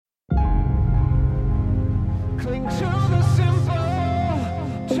listening to the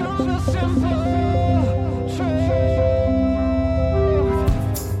simple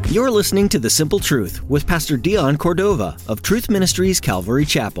truth. You're listening to The Simple Truth with Pastor Dion Cordova of Truth Ministries Calvary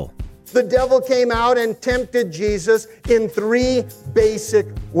Chapel. The devil came out and tempted Jesus in three basic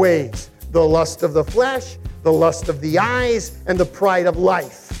ways: the lust of the flesh, the lust of the eyes, and the pride of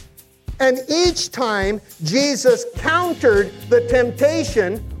life. And each time, Jesus countered the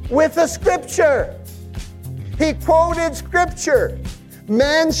temptation with a scripture. He quoted scripture.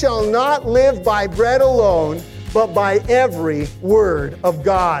 Man shall not live by bread alone, but by every word of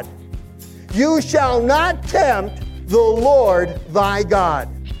God. You shall not tempt the Lord thy God.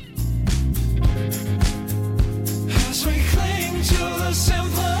 As we cling to the simple.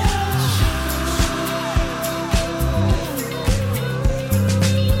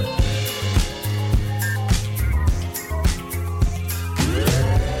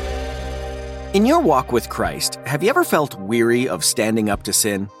 In your walk with Christ, have you ever felt weary of standing up to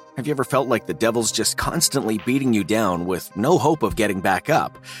sin? Have you ever felt like the devil's just constantly beating you down with no hope of getting back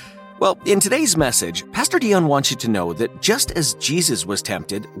up? Well, in today's message, Pastor Dion wants you to know that just as Jesus was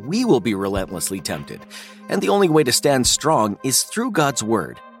tempted, we will be relentlessly tempted. And the only way to stand strong is through God's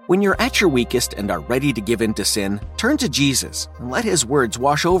Word. When you're at your weakest and are ready to give in to sin, turn to Jesus and let His words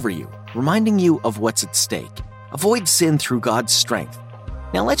wash over you, reminding you of what's at stake. Avoid sin through God's strength.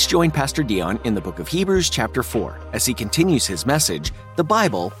 Now let's join Pastor Dion in the book of Hebrews chapter 4 as he continues his message, The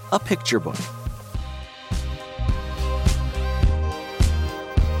Bible, a Picture Book.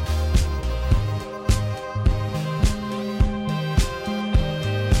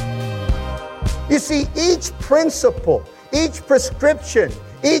 You see, each principle, each prescription,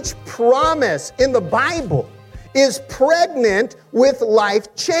 each promise in the Bible is pregnant with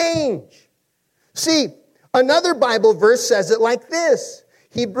life change. See, another Bible verse says it like this.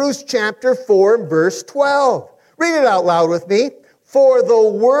 Hebrews chapter 4, verse 12. Read it out loud with me. For the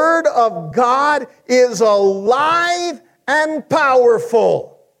word of God is alive and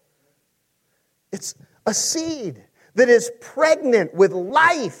powerful. It's a seed that is pregnant with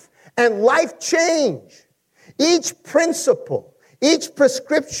life and life change. Each principle, each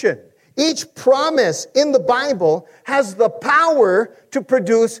prescription, each promise in the Bible has the power to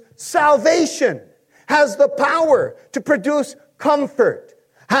produce salvation, has the power to produce comfort,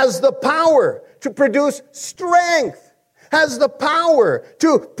 has the power to produce strength, has the power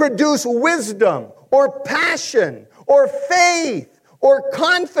to produce wisdom or passion or faith or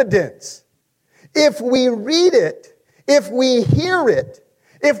confidence. If we read it, if we hear it,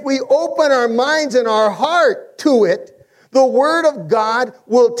 if we open our minds and our heart to it, the Word of God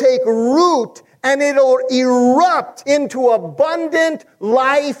will take root and it'll erupt into abundant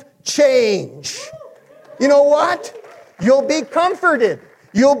life change. You know what? You'll be comforted.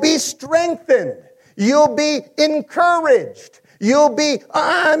 You'll be strengthened. You'll be encouraged. You'll be,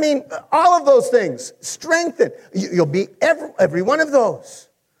 all of those things. Strengthened. You'll be every one of those.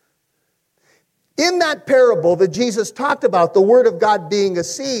 In that parable that Jesus talked about, the Word of God being a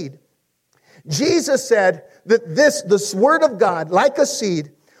seed, Jesus said that this Word of God, like a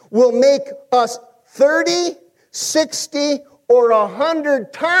seed, will make us 30, 60, or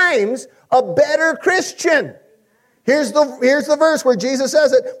 100 times a better Christian. Here's the verse where Jesus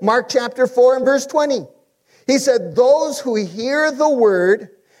says it, Mark chapter 4 and verse 20. He said, those who hear the word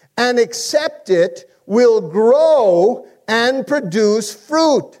and accept it will grow and produce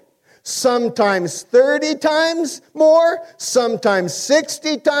fruit. Sometimes 30 times more, sometimes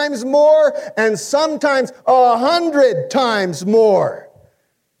 60 times more, and sometimes 100 times more.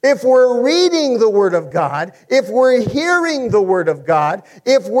 If we're reading the Word of God, if we're hearing the Word of God,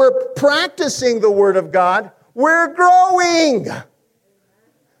 if we're practicing the Word of God, we're growing.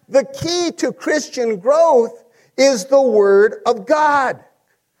 The key to Christian growth is the Word of God.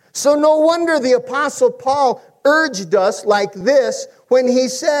 So no wonder the Apostle Paul urged us like this when he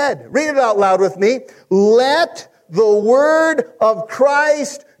said, read it out loud with me, let the Word of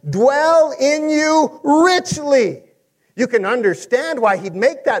Christ dwell in you richly. You can understand why he'd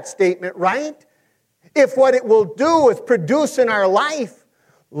make that statement, right? If what it will do is produce in our life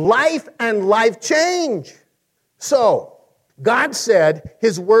and life change. So, God said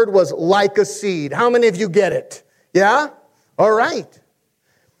His Word was like a seed. How many of you get it? Yeah? All right.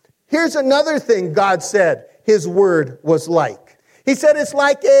 Here's another thing God said His Word was like. He said it's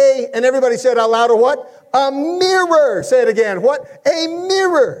like and everybody said out loud, what? A mirror. Say it again. What? A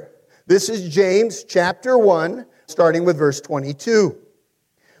mirror. This is James chapter 1, starting with verse 22.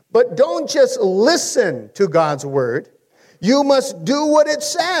 But don't just listen to God's Word. You must do what it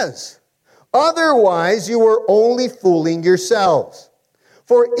says. Otherwise, you are only fooling yourselves.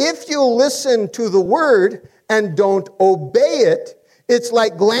 For if you listen to the Word and don't obey it, it's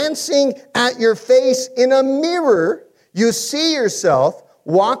like glancing at your face in a mirror. You see yourself,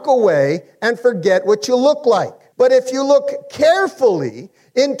 walk away, and forget what you look like. But if you look carefully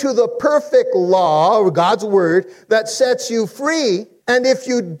into the perfect law, or God's word, that sets you free, and if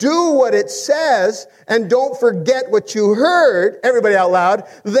you do what it says and don't forget what you heard, everybody out loud,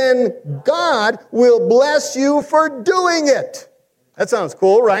 then God will bless you for doing it. That sounds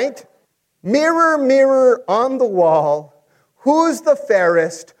cool, right? Mirror, mirror on the wall, who's the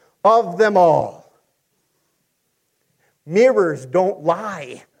fairest of them all? Mirrors don't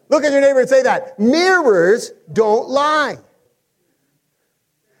lie. Look at your neighbor and say that. Mirrors don't lie.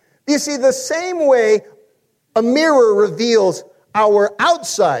 You see, the same way a mirror reveals our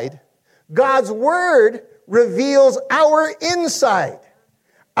outside, God's word reveals our inside,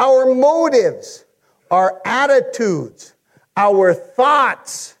 our motives, our attitudes, our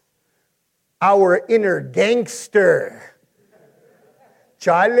thoughts, our inner gangster.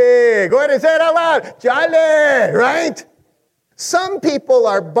 Chale, go ahead and say it out loud. Chale, right? Some people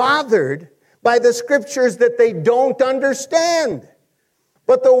are bothered by the scriptures that they don't understand.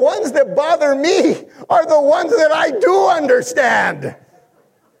 But the ones that bother me are the ones that I do understand.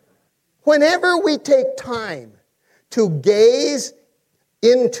 Whenever we take time to gaze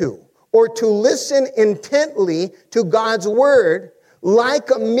into or to listen intently to God's word, like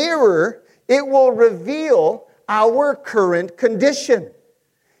a mirror, it will reveal our current condition.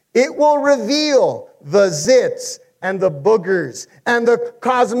 It will reveal the zits and the boogers and the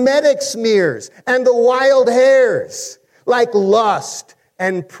cosmetic smears and the wild hairs, like lust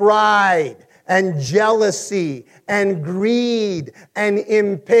and pride and jealousy and greed and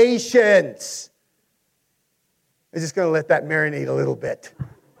impatience. I'm just going to let that marinate a little bit.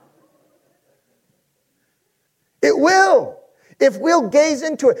 It will. If we'll gaze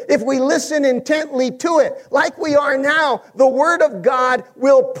into it, if we listen intently to it, like we are now, the Word of God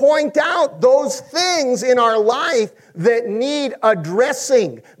will point out those things in our life that need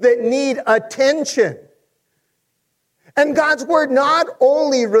addressing, that need attention. And God's Word not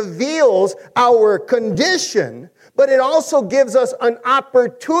only reveals our condition, but it also gives us an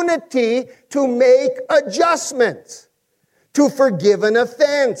opportunity to make adjustments, to forgive an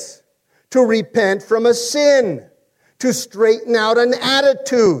offense, to repent from a sin, to straighten out an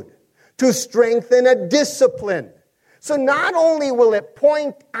attitude, to strengthen a discipline. So not only will it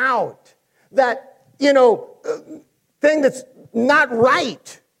point out that, thing that's not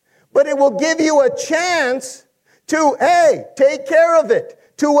right, but it will give you a chance to, take care of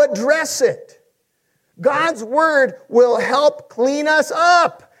it, to address it. God's word will help clean us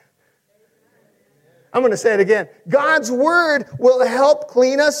up. I'm going to say it again. God's word will help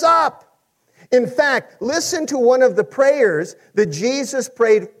clean us up. In fact, listen to one of the prayers that Jesus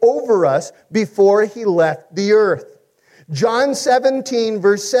prayed over us before he left the earth. John 17,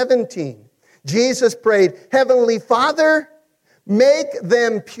 verse 17. Jesus prayed, Heavenly Father, make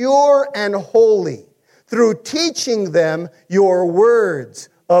them pure and holy through teaching them your words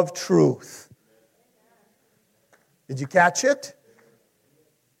of truth. Did you catch it?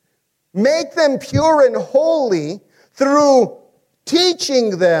 Make them pure and holy through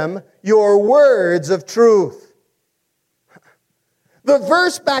teaching them your words of truth. The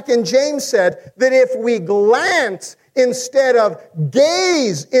verse back in James said that if we glance instead of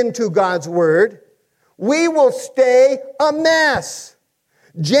gaze into God's word, we will stay a mess.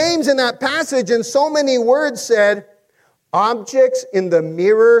 James in that passage in so many words said, objects in the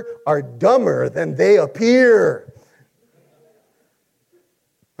mirror are dumber than they appear.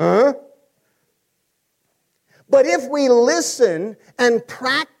 Huh? But if we listen and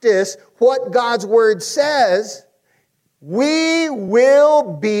practice what God's word says, we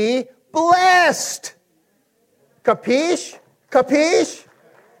will be blessed. Capiche? Capiche?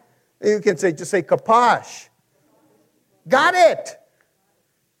 You can just say kaposh. Got it.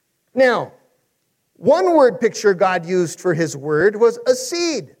 Now, one word picture God used for his word was a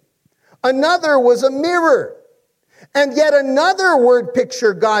seed. Another was a mirror. And yet another word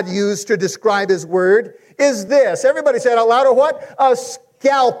picture God used to describe his word is this. Everybody say it out loud. A what? A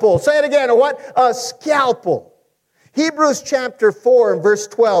scalpel. Say it again. A what? A scalpel. Hebrews chapter 4 and verse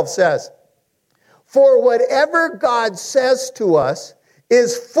 12 says, For whatever God says to us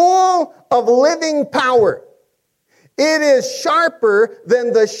is full of living power. It is sharper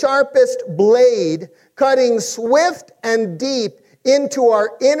than the sharpest blade, cutting swift and deep into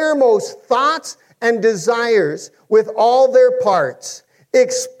our innermost thoughts and desires with all their parts,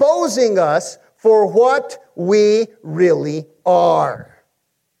 exposing us for what we really are.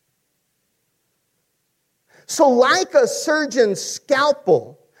 So like a surgeon's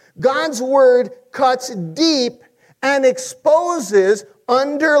scalpel, God's word cuts deep and exposes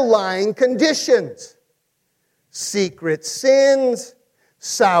underlying conditions. Secret sins,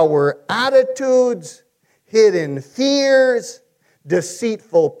 sour attitudes, hidden fears,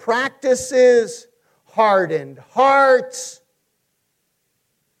 deceitful practices, hardened hearts.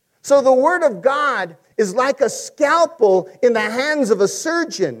 So the Word of God is like a scalpel in the hands of a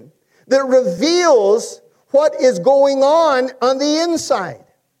surgeon that reveals what is going on the inside.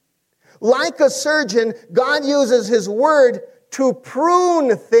 Like a surgeon, God uses His Word to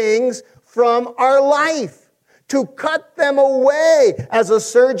prune things from our life, to cut them away as a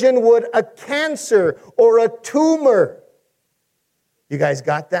surgeon would a cancer or a tumor. You guys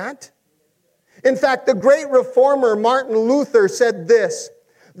got that? In fact, the great reformer Martin Luther said this: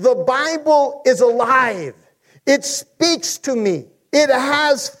 "The Bible is alive. It speaks to me. It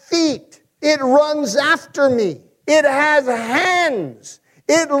has feet. It runs after me. It has hands.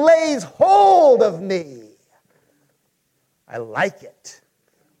 It lays hold of me." I like it.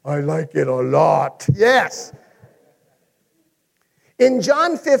 I like it a lot. Yes. In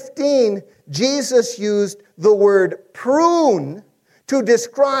John 15, Jesus used the word prune to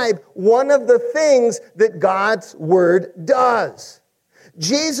describe one of the things that God's word does.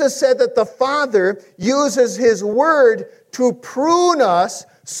 Jesus said that the Father uses His word to prune us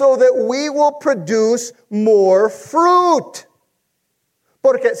so that we will produce more fruit.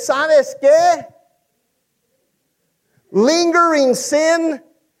 Porque ¿sabes qué? Lingering sin,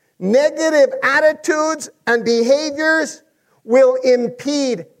 negative attitudes, and behaviors will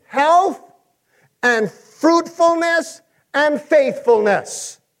impede health and fruitfulness and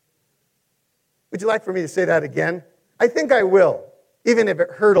faithfulness. Would you like for me to say that again? I think I will, even if it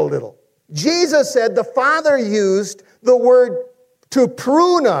hurt a little. Jesus said the Father used the word to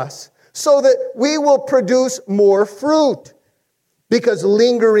prune us so that we will produce more fruit. Because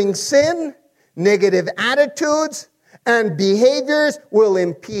lingering sin, negative attitudes, and behaviors will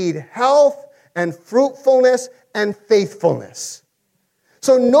impede health and fruitfulness and faithfulness.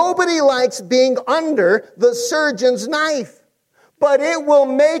 So nobody likes being under the surgeon's knife, but it will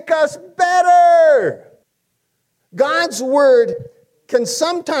make us better. God's word can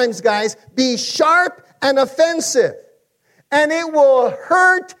sometimes, guys, be sharp and offensive, and it will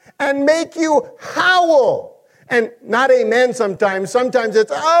hurt and make you howl. And not amen sometimes. Sometimes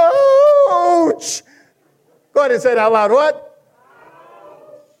it's ouch. Go ahead and say it out loud. What?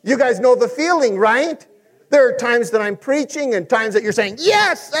 You guys know the feeling, right? There are times that I'm preaching and times that you're saying,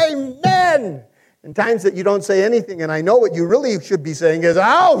 yes, amen. And times that you don't say anything, and I know what you really should be saying is,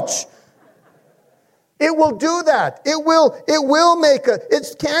 ouch. It will do that. It will make us,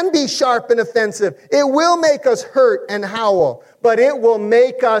 it can be sharp and offensive. It will make us hurt and howl, but it will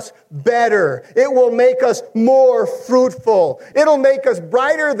make us better. It will make us more fruitful. It'll make us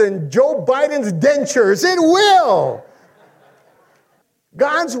brighter than Joe Biden's dentures. It will.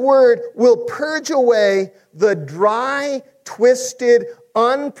 God's word will purge away the dry, twisted,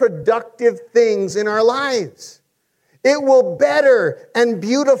 unproductive things in our lives. It will better and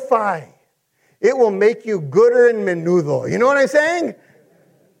beautify. It will make you gooder and menudo. You know what I'm saying?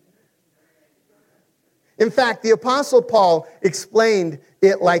 In fact, the Apostle Paul explained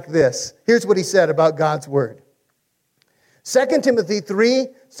it like this. Here's what he said about God's word. 2 Timothy 3,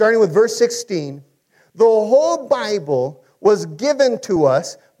 starting with verse 16. The whole Bible was given to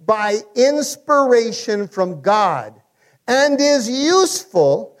us by inspiration from God and is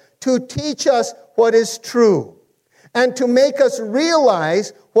useful to teach us what is true and to make us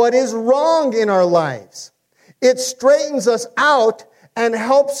realize what is wrong in our lives. It straightens us out and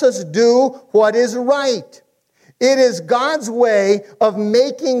helps us do what is right. It is God's way of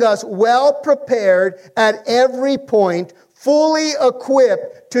making us well prepared at every point, fully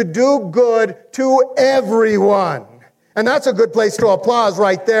equipped to do good to everyone. And that's a good place to applause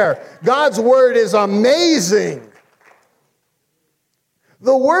right there. God's word is amazing.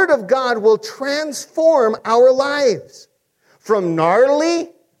 The word of God will transform our lives from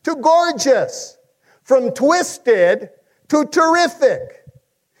gnarly to gorgeous, from twisted to terrific.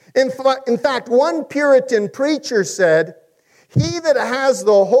 In fact, one Puritan preacher said, "He that has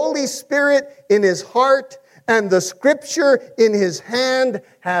the Holy Spirit in his heart and the Scripture in his hand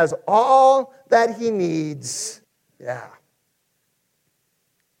has all that he needs." Yeah.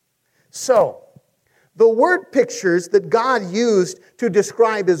 So, the word pictures that God used to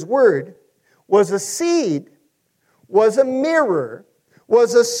describe His word was a seed, was a mirror,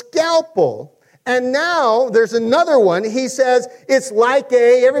 was a scalpel, and now there's another one. He says it's like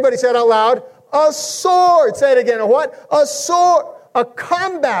everybody say it out loud, a sword. Say it again, a what? A sword, a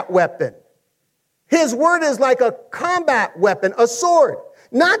combat weapon. His word is like a combat weapon, a sword.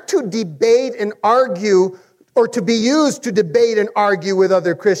 not to debate and argue or to be used to debate and argue with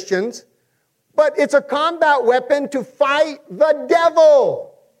other Christians, but it's a combat weapon to fight the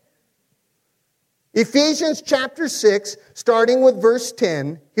devil. Ephesians chapter 6, starting with verse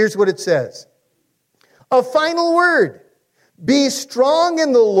 10, here's what it says. A final word, be strong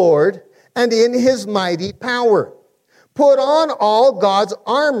in the Lord and in his mighty power. Put on all God's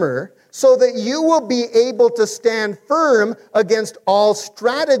armor so that you will be able to stand firm against all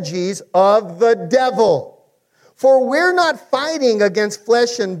strategies of the devil. For we're not fighting against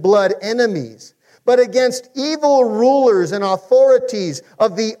flesh and blood enemies, but against evil rulers and authorities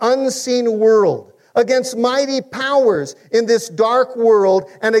of the unseen world, against mighty powers in this dark world,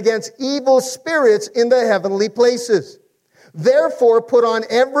 and against evil spirits in the heavenly places. Therefore, put on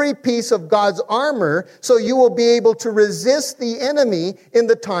every piece of God's armor so you will be able to resist the enemy in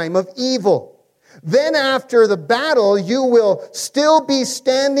the time of evil. Then after the battle, you will still be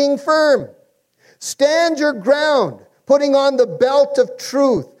standing firm. Stand your ground, putting on the belt of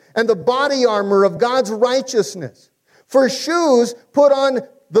truth and the body armor of God's righteousness. For shoes, put on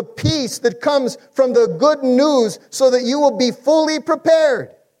the peace that comes from the good news so that you will be fully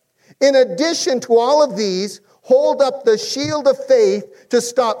prepared. In addition to all of these, hold up the shield of faith to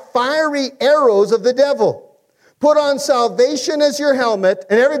stop fiery arrows of the devil. Put on salvation as your helmet,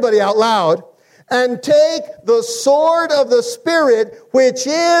 and everybody out loud, and take the sword of the Spirit, which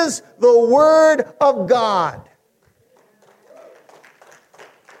is the Word of God.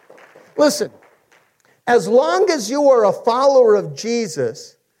 Listen, as long as you are a follower of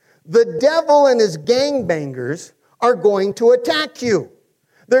Jesus, the devil and his gangbangers are going to attack you.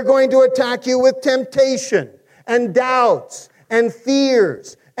 They're going to attack you with temptation and doubts and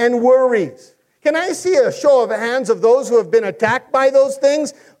fears and worries. Can I see a show of hands of those who have been attacked by those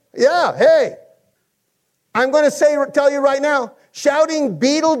things? Yeah, hey. I'm going to tell you right now, shouting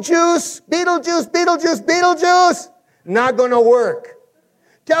Beetlejuice, Beetlejuice, Beetlejuice, Beetlejuice, not going to work.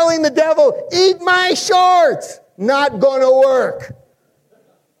 Telling the devil, eat my shorts, not going to work.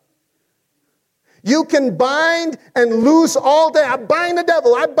 You can bind and loose all day. I bind the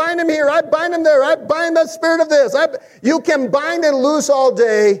devil. I bind him here. I bind him there. I bind the spirit of this. You can bind and loose all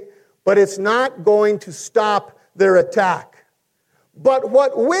day, but it's not going to stop their attack. But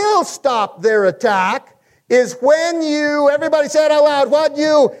what will stop their attack is when you, everybody say it out loud, what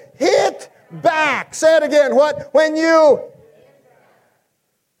you hit back. Say it again. When you,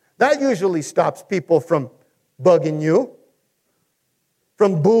 that usually stops people from bugging you,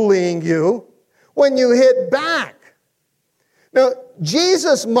 from bullying you. When you hit back. Now,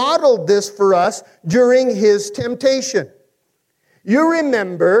 Jesus modeled this for us during his temptation. You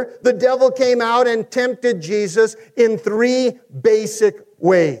remember the devil came out and tempted Jesus in 3 basic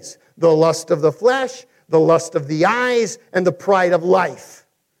ways. The lust of the flesh, the lust of the eyes, and the pride of life.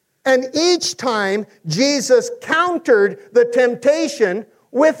 And each time, Jesus countered the temptation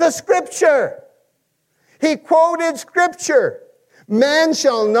with a scripture. He quoted scripture. Man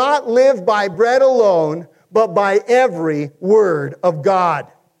shall not live by bread alone, but by every word of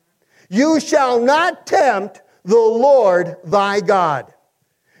God. You shall not tempt the Lord thy God.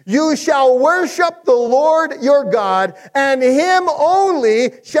 You shall worship the Lord your God, and him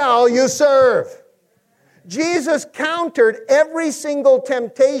only shall you serve. Jesus countered every single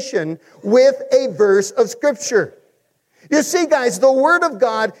temptation with a verse of Scripture. You see, guys, the Word of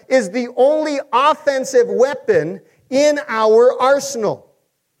God is the only offensive weapon in our arsenal.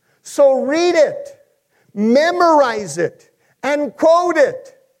 So read it, memorize it, and quote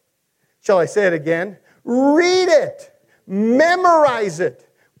it. Shall I say it again? Read it, memorize it,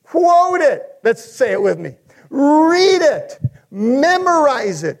 quote it. Let's say it with me. Read it,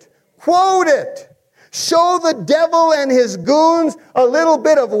 memorize it, quote it. Show the devil and his goons a little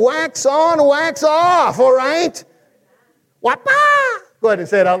bit of wax on, wax off, all right? Wapa! Go ahead and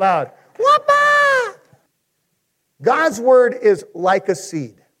say it out loud. Wapa! God's word is like a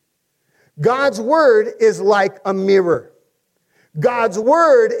seed. God's word is like a mirror. God's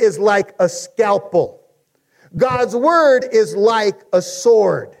word is like a scalpel. God's word is like a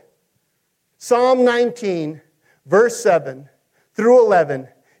sword. Psalm 19, verse 7 through 11,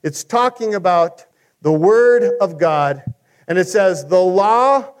 it's talking about the word of God, and it says, the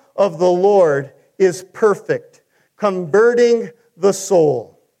law of the Lord is perfect, converting the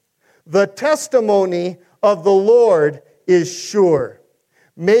soul. The testimony of the Lord is sure,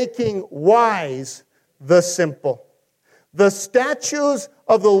 making wise the simple. The statutes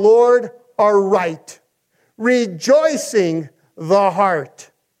of the Lord are right, rejoicing the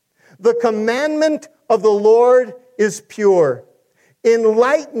heart. The commandment of the Lord is pure,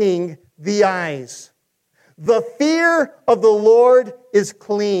 enlightening the eyes. The fear of the Lord is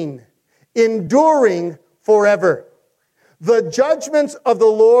clean, enduring forever. The judgments of the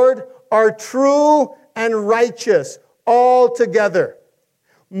Lord are true and righteous altogether.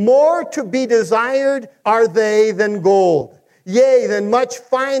 More to be desired are they than gold, yea, than much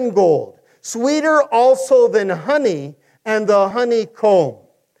fine gold, sweeter also than honey and the honeycomb.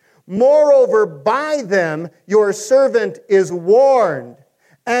 Moreover, by them your servant is warned,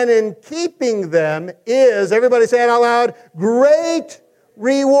 and in keeping them is, everybody say it out loud, great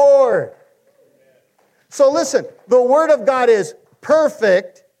reward. So listen, the Word of God is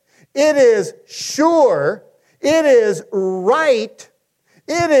perfect, it is sure, it is right,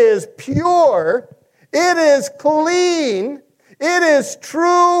 it is pure, it is clean, it is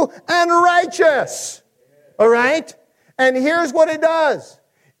true and righteous. All right? And here's what it does.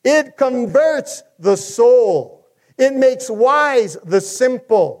 It converts the soul. It makes wise the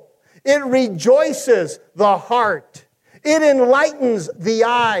simple. It rejoices the heart. It enlightens the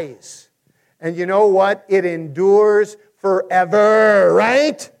eyes. And you know what? It endures forever,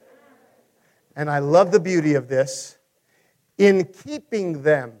 right? And I love the beauty of this. In keeping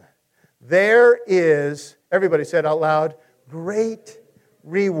them, there is, everybody said out loud, great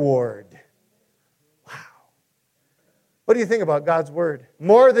reward. Wow. What do you think about God's Word?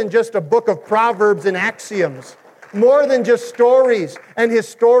 More than just a book of proverbs and axioms. More than just stories and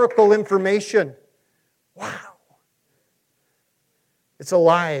historical information. Wow. It's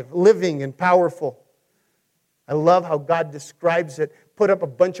alive, living, and powerful. I love how God describes it. Put up a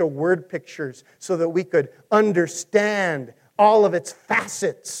bunch of word pictures so that we could understand all of its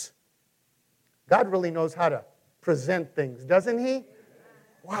facets. God really knows how to present things, doesn't He?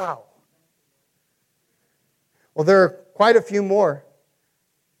 Wow. Well, there are quite a few more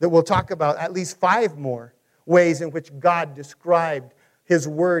that we'll talk about, at least 5 more ways in which God described His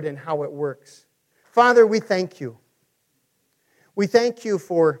Word and how it works. Father, we thank You. We thank You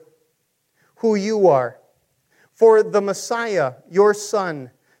for who You are, for the Messiah, Your Son,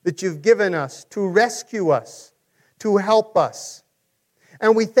 that You've given us to rescue us, to help us.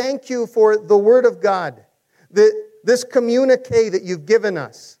 And we thank You for the Word of God, this communique that You've given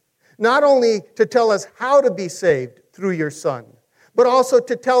us, not only to tell us how to be saved through Your Son, but also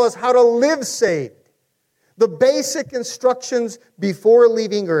to tell us how to live saved. The basic instructions before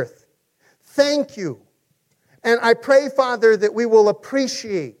leaving earth. Thank You. And I pray, Father, that we will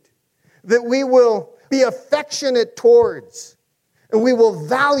appreciate, that we will be affectionate towards, and we will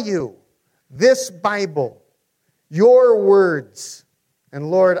value this Bible, Your words.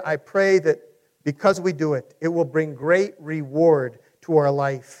 And Lord, I pray that because we do it, it will bring great reward to our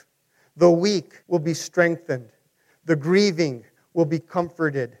life. The weak will be strengthened. The grieving will be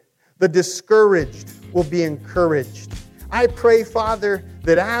comforted. The discouraged will be encouraged. I pray, Father,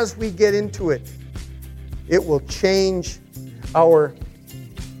 that as we get into it, it will change our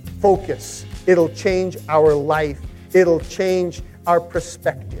focus. It'll change our life. It'll change our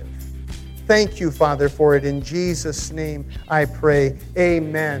perspective. Thank You, Father, for it. In Jesus' name I pray.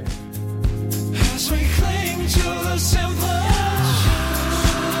 Amen. As we cling to the simple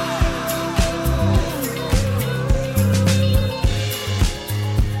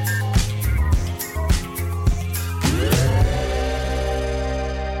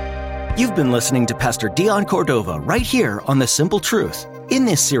You've been listening to Pastor Dion Cordova right here on The Simple Truth. In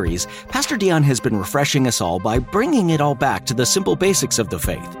this series, Pastor Dion has been refreshing us all by bringing it all back to the simple basics of the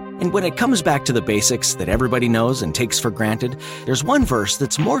faith. And when it comes back to the basics that everybody knows and takes for granted, there's one verse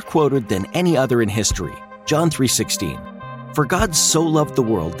that's more quoted than any other in history, John 3:16. For God so loved the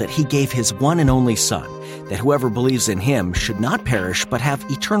world that He gave His one and only Son, that whoever believes in Him should not perish but have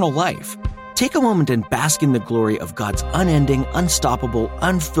eternal life. Take a moment and bask in the glory of God's unending, unstoppable,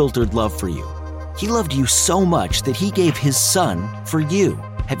 unfiltered love for you. He loved you so much that He gave His Son for you.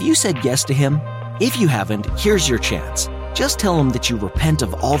 Have you said yes to Him? If you haven't, here's your chance. Just tell Him that you repent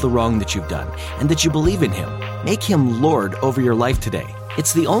of all the wrong that you've done and that you believe in Him. Make Him Lord over your life today.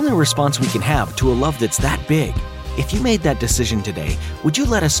 It's the only response we can have to a love that's that big. If you made that decision today, would you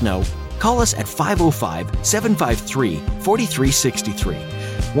let us know? Call us at 505-753-4363.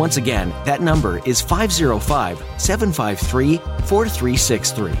 Once again, that number is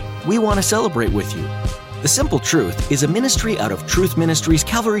 505-753-4363. We want to celebrate with you. The Simple Truth is a ministry out of Truth Ministries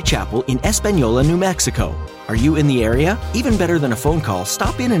Calvary Chapel in Espanola, New Mexico. Are you in the area? Even better than a phone call,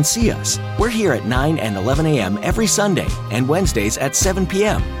 stop in and see us. We're here at 9 and 11 a.m. every Sunday and Wednesdays at 7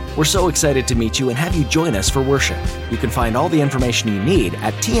 p.m. We're so excited to meet you and have you join us for worship. You can find all the information you need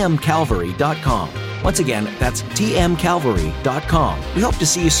at tmcalvary.com. Once again, that's tmcalvary.com. We hope to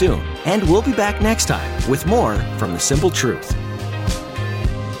see you soon, and we'll be back next time with more from The Simple Truth.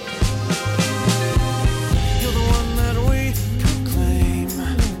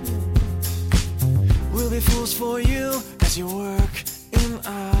 fools for you as you work in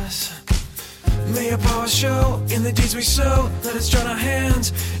us. May your power show in the deeds we sow. Let us join our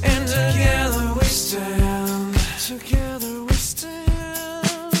hands, and together we stand. Together we